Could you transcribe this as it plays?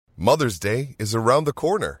Mother's Day is around the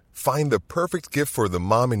corner. Find the perfect gift for the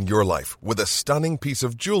mom in your life with a stunning piece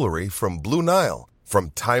of jewelry from Blue Nile.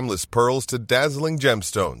 From timeless pearls to dazzling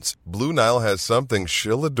gemstones, Blue Nile has something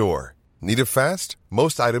she'll adore. Need it fast?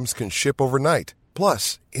 Most items can ship overnight.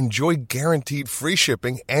 Plus, enjoy guaranteed free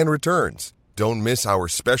shipping and returns. Don't miss our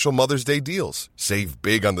special Mother's Day deals. Save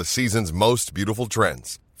big on the season's most beautiful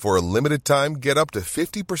trends. For a limited time, get up to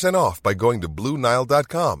 50% off by going to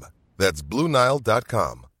BlueNile.com. That's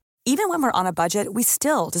BlueNile.com. Even when we're on a budget, we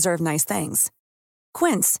still deserve nice things.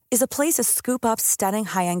 Quince is a place to scoop up stunning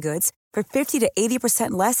high-end goods for 50 to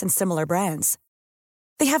 80% less than similar brands.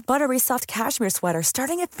 They have buttery soft cashmere sweaters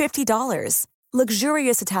starting at $50,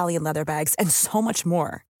 luxurious Italian leather bags, and so much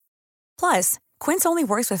more. Plus, Quince only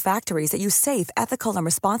works with factories that use safe, ethical, and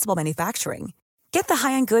responsible manufacturing. Get the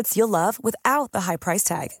high-end goods you'll love without the high price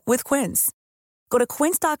tag with Quince. Go to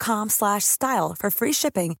quince.com/style for free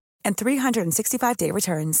shipping and 365-day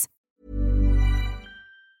returns.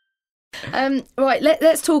 Right,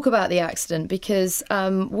 let's talk about the accident because it's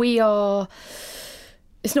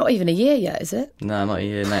not even a year yet, is it? No, not a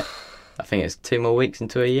year, mate. I think it's 2 more weeks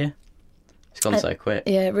into a year. It's gone so quick.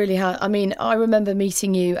 Yeah, it really has. I mean, I remember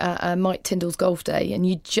meeting you at Mike Tyndall's golf day and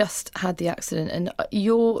you just had the accident and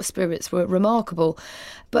your spirits were remarkable.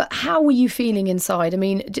 But how were you feeling inside? I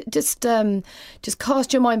mean, just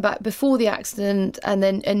cast your mind back before the accident and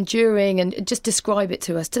then and during and just describe it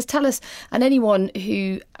to us. Just tell us, and anyone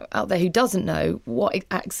who out there who doesn't know, what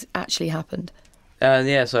actually happened.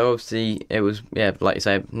 So obviously it was, like you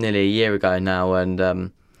say, nearly a year ago now,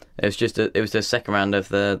 and it was the second round of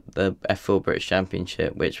the F4 British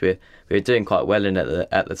Championship, which we were doing quite well in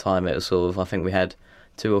at the time. It was sort of, I think we had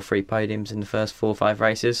 2 or 3 podiums in the first 4 or 5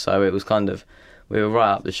 races, so it was kind of, we were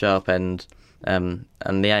right up the sharp end, and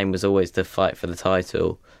the aim was always to fight for the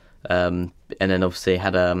title, and then obviously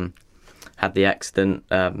had the accident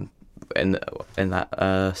in that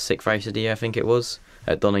 6th race of the year, I think it was,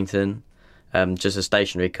 at Donington. Just a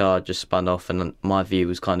stationary car just spun off, and my view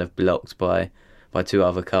was kind of blocked by 2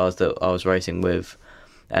 other cars that I was racing with,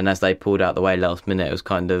 and as they pulled out the way last minute, it was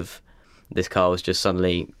kind of, this car was just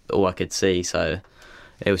suddenly all I could see. So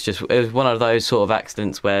it was one of those sort of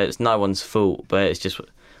accidents where it's no one's fault, but it's just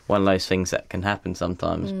one of those things that can happen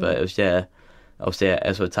sometimes. But it was obviously it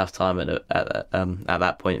was a tough time at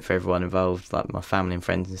that point for everyone involved, like my family and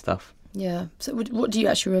friends and stuff. Yeah. So what do you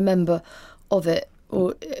actually remember of it?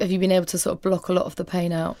 Or have you been able to sort of block a lot of the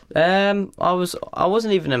pain out? I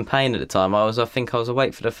wasn't even in pain at the time. I think I was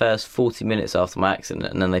awake for the first 40 minutes after my accident,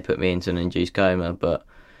 and then they put me into an induced coma. But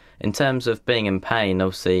in terms of being in pain,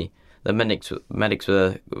 obviously the medics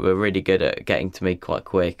were really good at getting to me quite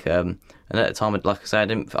quick. And at the time, like I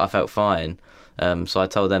said, I felt fine. So I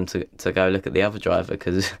told them to go look at the other driver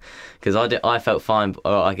because I felt fine,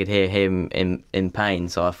 or I could hear him in pain.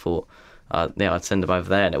 So I thought, I'd send them over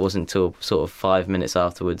there, and it wasn't until sort of 5 minutes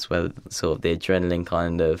afterwards where sort of the adrenaline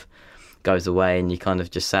kind of goes away, and you kind of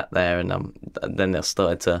just sat there, and then I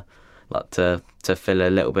started to feel a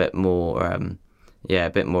little bit more, a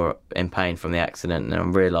bit more in pain from the accident, and I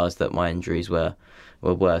realised that my injuries were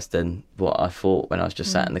worse than what I thought when I was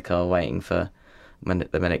just sat in the car waiting for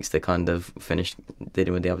the medics to kind of finish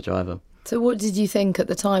dealing with the other driver. So what did you think at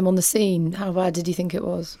the time on the scene? How bad did you think it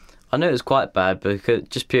was? I knew it was quite bad, because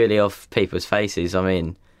just purely off people's faces. I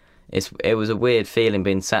mean, it was a weird feeling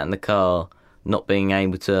being sat in the car, not being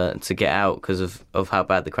able to get out because of how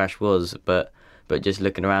bad the crash was, but just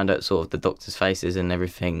looking around at sort of the doctors' faces and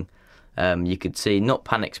everything, you could see not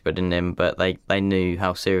panic spreading them, but they knew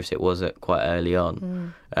how serious it was quite early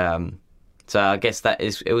on. So I guess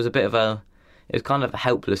it was kind of a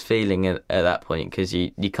helpless feeling at that point, because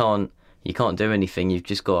you can't do anything. You've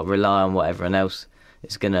just got to rely on what everyone else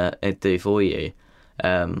is gonna do for you.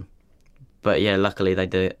 But yeah, luckily they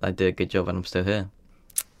did a good job, and I'm still here.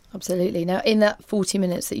 Absolutely. Now, in that 40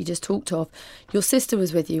 minutes that you just talked of, your sister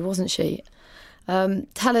was with you, wasn't she?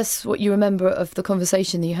 Tell us what you remember of the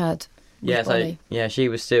conversation that you had with Bonnie. She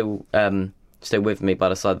was still with me by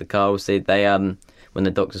the side of the car. Obviously, they when the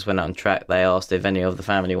doctors went out on track, they asked if any of the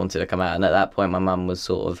family wanted to come out, and at that point, my mum was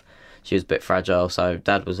she was a bit fragile, so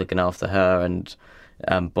Dad was looking after her, and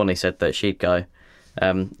Bonnie said that she'd go.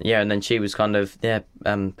 And then she was kind of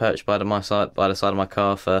perched by the side of my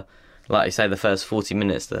car for, like you say, the first 40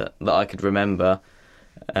 minutes that I could remember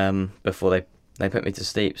before they put me to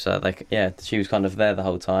sleep. So she was kind of there the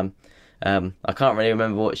whole time. I can't really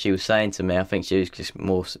remember what she was saying to me. I think she was just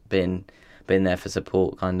more being there for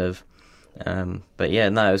support, kind of. But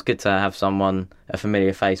it was good to have a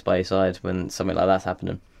familiar face by your side when something like that's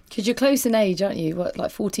happening. Because you're close in age, aren't you? What,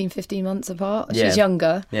 like 14, 15 months apart? Yeah. She's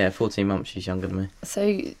younger. Yeah, 14 months. She's younger than me.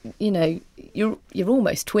 So, you know, you're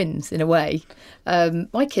almost twins in a way.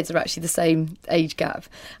 My kids are actually the same age gap,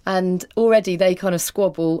 and already they kind of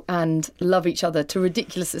squabble and love each other to a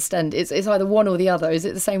ridiculous extent. It's either one or the other. Is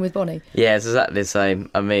it the same with Bonnie? Yeah, it's exactly the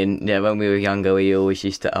same. I mean, yeah, when we were younger, we always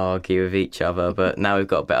used to argue with each other, but now we've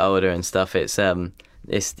got a bit older and stuff. It's a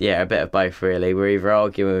bit of both really. We're either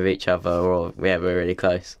arguing with each other or we're really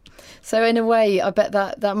close. So in a way, I bet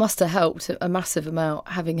that must have helped a massive amount,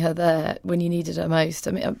 having her there when you needed her most.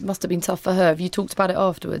 I mean, it must have been tough for her. Have you talked about it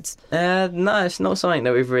afterwards? No, it's not something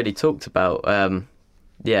that we've really talked about.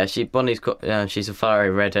 Yeah, Bonnie's she's a fiery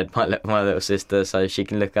redhead, my little sister, so she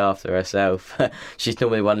can look after herself. She's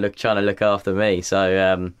normally one trying to look after me.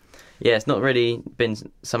 So yeah, it's not really been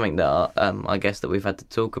something that I guess that we've had to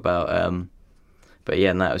talk about. But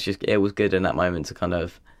yeah, no, it was good in that moment to kind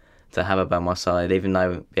of to have her by my side, even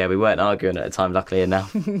though we weren't arguing at the time, luckily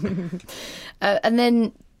enough. And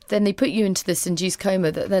then they put you into this induced coma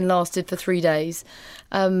that then lasted for 3 days.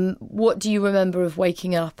 What do you remember of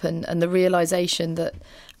waking up and the realisation that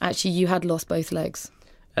actually you had lost both legs?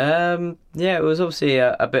 Yeah, it was obviously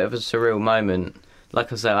a bit of a surreal moment.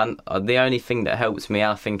 Like I said, the only thing that helped me,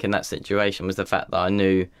 I think, in that situation was the fact that I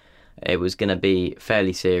knew it was going to be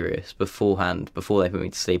fairly serious beforehand, before they put me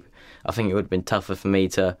to sleep. I think it would have been tougher for me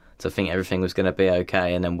to think everything was going to be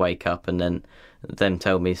okay and then wake up and then them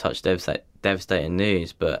tell me such devastating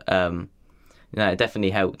news. But it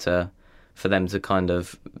definitely helped for them to kind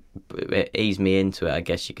of ease me into it, I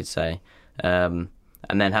guess you could say. And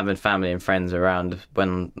then having family and friends around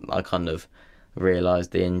when I kind of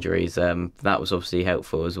realised the injuries, that was obviously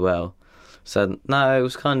helpful as well. So no, it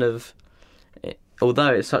was kind of,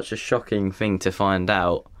 although it's such a shocking thing to find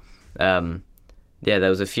out,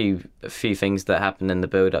 there was a few things that happened in the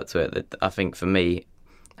build up to it that I think for me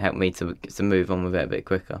helped me to move on with it a bit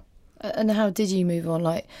quicker. And how did you move on?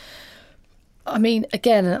 Like, I mean,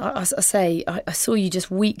 again, I saw you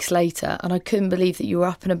just weeks later, and I couldn't believe that you were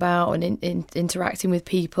up and about and interacting with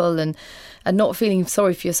people and not feeling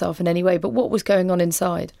sorry for yourself in any way. But what was going on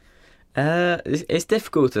inside? It's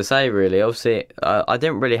difficult to say, really. Obviously, I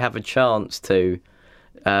didn't really have a chance to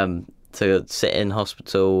sit in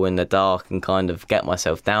hospital in the dark and kind of get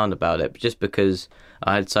myself down about it, just because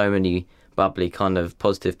I had so many bubbly kind of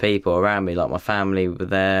positive people around me. Like my family were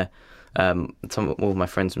there, all of my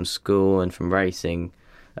friends from school and from racing,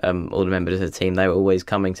 all the members of the team, they were always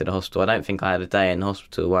coming to the hospital. I don't think I had a day in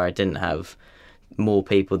hospital where I didn't have more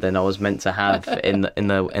people than I was meant to have in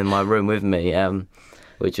my room with me,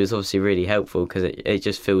 which was obviously really helpful, because it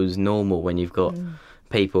just feels normal when you've got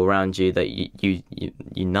people around you that you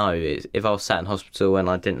know. If I was sat in hospital and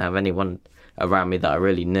I didn't have anyone around me that I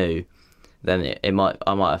really knew, then I might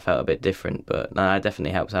have felt a bit different. But no, it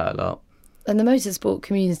definitely helps out a lot. And the motorsport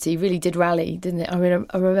community really did rally, didn't it? I mean,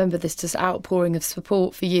 I remember this just outpouring of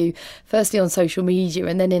support for you, firstly on social media,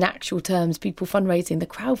 and then in actual terms, people fundraising. The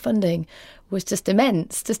crowdfunding was just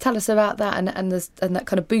immense. Just tell us about that and that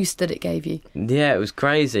kind of boost that it gave you. Yeah, it was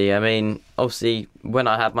crazy. I mean, obviously, when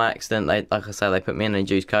I had my accident, like I said, they put me in an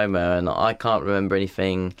induced coma, and I can't remember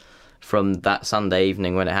anything from that Sunday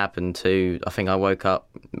evening when it happened to, I think I woke up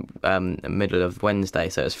middle of Wednesday,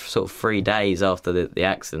 so it's sort of 3 days after the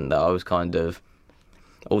accident that I was kind of,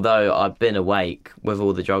 although I'd been awake with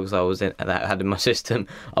all the drugs that I had in my system,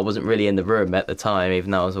 I wasn't really in the room at the time,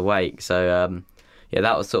 even though I was awake. So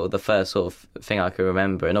that was sort of the first sort of thing I could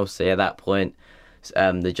remember. And obviously at that point,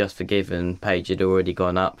 the Just Forgiven page had already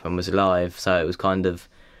gone up and was live, so it was kind of,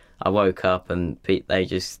 I woke up and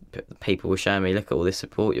people were showing me, look at all this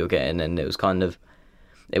support you're getting, and it was kind of,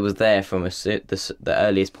 it was there from the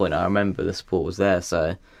earliest point I remember. The support was there,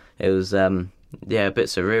 so it was a bit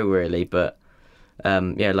surreal really. But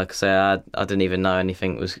like I say, I didn't even know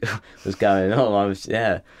anything was going on. I was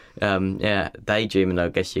daydreaming, I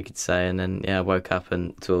guess you could say, and then I woke up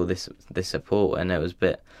and to all this support, and it was a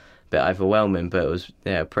bit overwhelming, but it was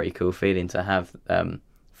a pretty cool feeling to have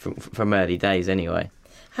from early days anyway.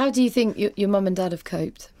 How do you think your mum and dad have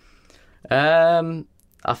coped?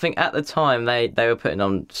 I think at the time they were putting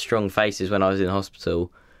on strong faces when I was in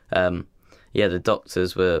hospital. The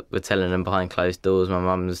doctors were telling them behind closed doors. My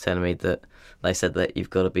mum was telling me that they said that you've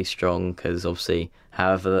got to be strong, because obviously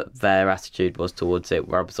however their attitude was towards it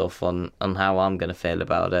rubs off on how I'm going to feel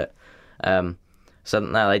about it. So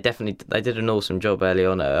no, they did an awesome job early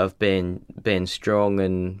on of being strong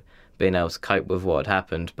and being able to cope with what had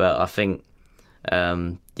happened. But I think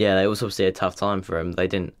it was obviously a tough time for them. They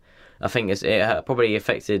didn't. I think it probably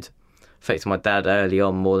affected my dad early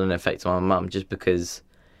on more than it affected my mum, just because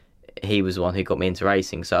he was the one who got me into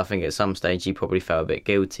racing. So I think at some stage he probably felt a bit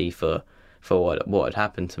guilty for what had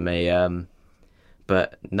happened to me.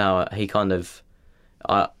 But no, he kind of,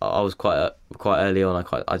 I was quite early on.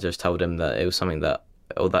 I just told him that it was something that,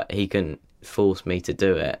 or that he couldn't force me to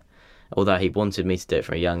do it. Although he wanted me to do it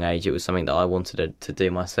from a young age, it was something that I wanted to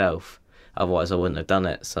do myself. Otherwise, I wouldn't have done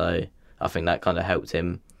it. So I think that kind of helped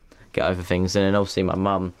him get over things. And then obviously my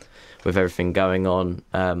mum, with everything going on,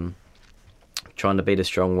 trying to be the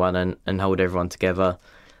strong one and hold everyone together.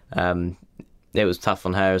 It was tough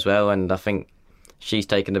on her as well, and I think she's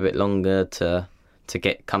taken a bit longer to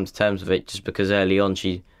come to terms with it, just because early on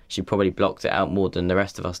she probably blocked it out more than the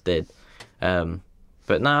rest of us did.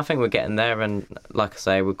 But no, I think we're getting there, and like I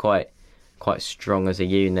say, we're quite strong as a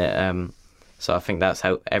unit. So I think that's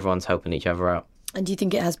how everyone's helping each other out. And do you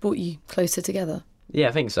think it has brought you closer together? Yeah,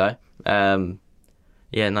 I think so. I'd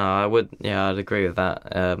agree with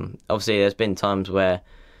that. Obviously, there's been times where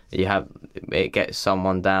it gets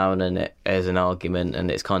someone down and there's an argument,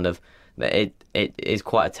 and it's kind of it is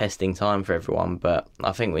quite a testing time for everyone. But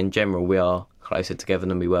I think in general we are closer together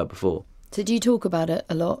than we were before. So do you talk about it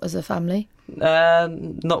a lot as a family?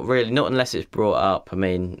 Not really, not unless it's brought up. I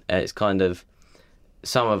mean, it's kind of,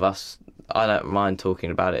 some of us, I don't mind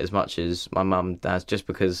talking about it as much as my mum does, just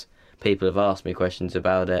because people have asked me questions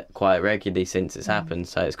about it quite regularly since it's happened.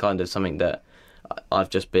 So it's kind of something that I've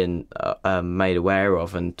just been made aware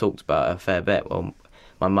of and talked about a fair bit. Well,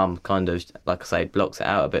 my mum kind of, like I say, blocks it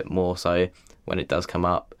out a bit more. So when it does come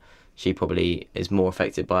up, she probably is more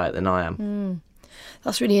affected by it than I am.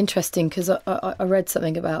 That's really interesting, because I read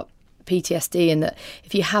something about PTSD, and that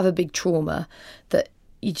if you have a big trauma, that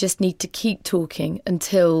you just need to keep talking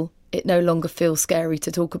until it no longer feels scary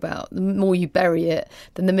to talk about. The more you bury it,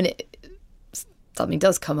 then the minute something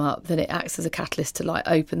does come up, then it acts as a catalyst to like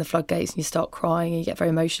open the floodgates, and you start crying and you get very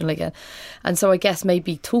emotional again. And so I guess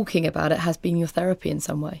maybe talking about it has been your therapy in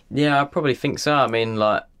some way. Yeah, I probably think so. I mean,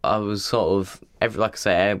 like, I was sort of,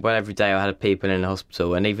 every day I had people in the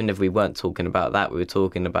hospital, and even if we weren't talking about that, we were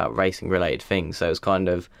talking about racing related things. So it was kind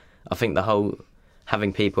of, I think the whole,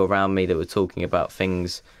 having people around me that were talking about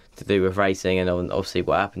things to do with racing, and obviously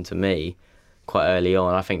what happened to me quite early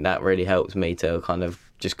on, I think that really helped me to kind of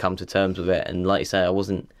just come to terms with it. And like you say, I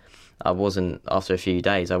wasn't after a few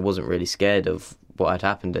days, I wasn't really scared of what had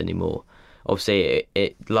happened anymore. Obviously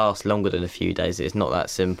it lasts longer than a few days, it's not that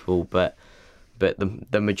simple, but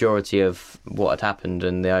the majority of what had happened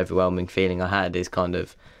and the overwhelming feeling I had was kind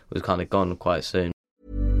of gone quite soon.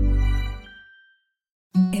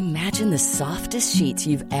 Imagine the softest sheets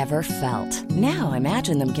you've ever felt. Now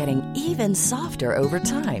imagine them getting even softer over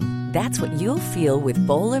time. That's what you'll feel with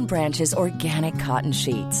Boll & Branch's organic cotton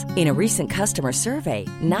sheets. In a recent customer survey,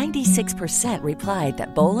 96% replied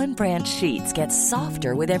that Boll & Branch sheets get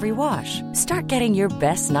softer with every wash. Start getting your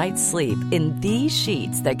best night's sleep in these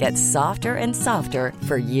sheets that get softer and softer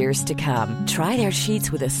for years to come. Try their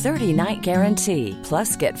sheets with a 30-night guarantee.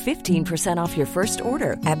 Plus, get 15% off your first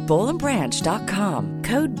order at bollandbranch.com.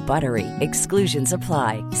 Code BUTTERY. Exclusions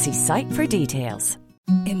apply. See site for details.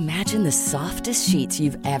 Imagine the softest sheets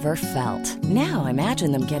you've ever felt. Now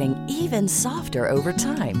imagine them getting even softer over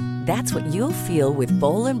time. That's what you'll feel with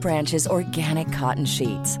Boll & Branch's organic cotton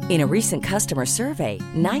sheets. In a recent customer survey,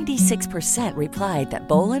 96% replied that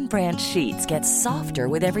Boll & Branch sheets get softer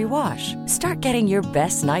with every wash. Start getting your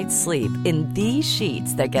best night's sleep in these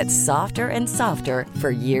sheets that get softer and softer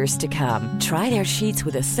for years to come. Try their sheets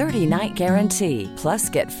with a 30-night guarantee. Plus,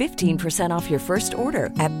 get 15% off your first order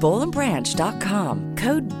at bollandbranch.com.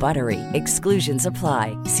 Code BUTTERY. Exclusions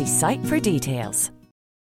apply. See site for details.